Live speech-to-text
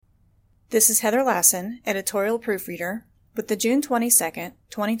This is Heather Lassen, editorial proofreader, with the June 22nd,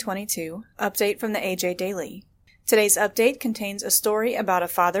 2022 update from the AJ Daily. Today's update contains a story about a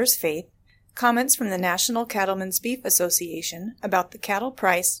father's faith, comments from the National Cattlemen's Beef Association about the Cattle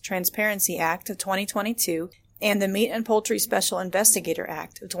Price Transparency Act of 2022 and the Meat and Poultry Special Investigator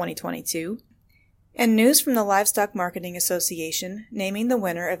Act of 2022, and news from the Livestock Marketing Association naming the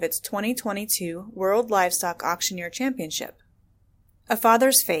winner of its 2022 World Livestock Auctioneer Championship. A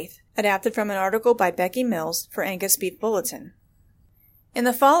Father's Faith, adapted from an article by Becky Mills for Angus Beef Bulletin. In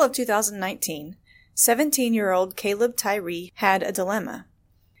the fall of 2019, 17-year-old Caleb Tyree had a dilemma.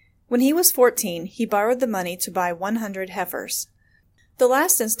 When he was 14, he borrowed the money to buy 100 heifers. The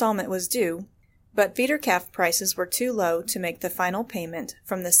last installment was due, but feeder calf prices were too low to make the final payment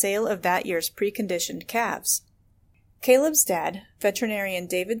from the sale of that year's preconditioned calves. Caleb's dad, veterinarian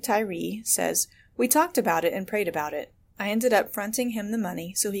David Tyree, says, "We talked about it and prayed about it. I ended up fronting him the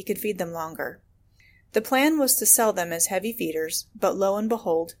money so he could feed them longer. The plan was to sell them as heavy feeders, but lo and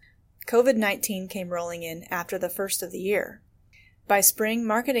behold, COVID-19 came rolling in after the first of the year. By spring,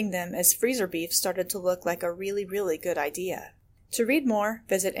 marketing them as freezer beef started to look like a really, really good idea." To read more,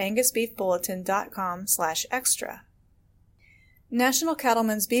 visit angusbeefbulletin.com/extra. National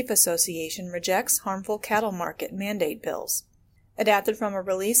Cattlemen's Beef Association rejects harmful cattle market mandate bills. Adapted from a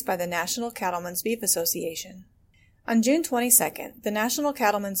release by the National Cattlemen's Beef Association. On June 22nd, the National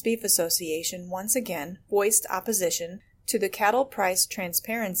Cattlemen's Beef Association once again voiced opposition to the Cattle Price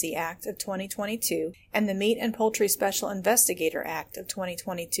Transparency Act of 2022 and the Meat and Poultry Special Investigator Act of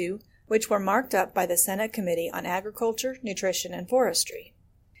 2022, which were marked up by the Senate Committee on Agriculture, Nutrition, and Forestry.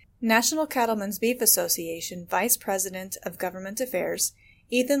 National Cattlemen's Beef Association Vice President of Government Affairs,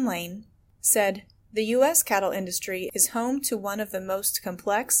 Ethan Lane, said, "The U.S. cattle industry is home to one of the most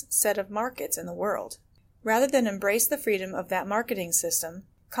complex set of markets in the world. Rather than embrace the freedom of that marketing system,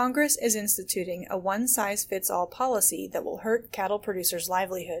 Congress is instituting a one-size-fits-all policy that will hurt cattle producers'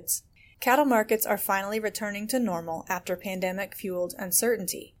 livelihoods. Cattle markets are finally returning to normal after pandemic-fueled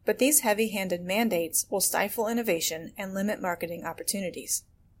uncertainty, but these heavy-handed mandates will stifle innovation and limit marketing opportunities."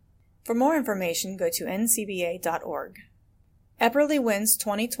 For more information, go to ncba.org. Epperly wins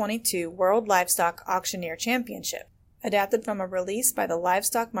 2022 World Livestock Auctioneer Championship, adapted from a release by the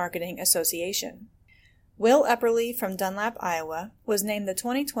Livestock Marketing Association. Will Epperly from Dunlap, Iowa, was named the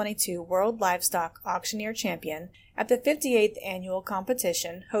 2022 World Livestock Auctioneer Champion at the 58th annual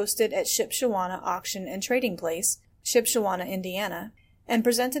competition hosted at Shipshewana Auction and Trading Place, Shipshewana, Indiana, and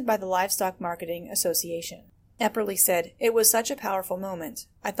presented by the Livestock Marketing Association. Epperly said, "It was such a powerful moment.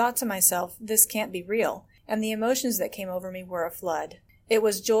 I thought to myself, this can't be real, and the emotions that came over me were a flood. It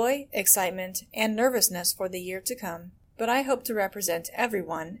was joy, excitement, and nervousness for the year to come. But I hope to represent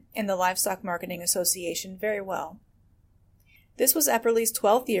everyone in the Livestock Marketing Association very well." This was Epperly's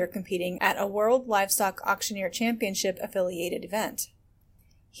 12th year competing at a World Livestock Auctioneer Championship affiliated event.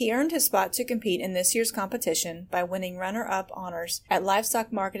 He earned his spot to compete in this year's competition by winning runner-up honors at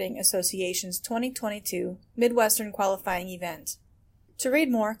Livestock Marketing Association's 2022 Midwestern qualifying event. To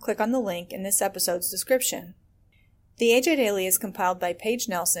read more, click on the link in this episode's description. The AJ Daily is compiled by Paige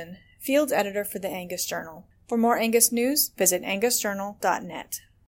Nelson, field editor for the Angus Journal. For more Angus news, visit angusjournal.net.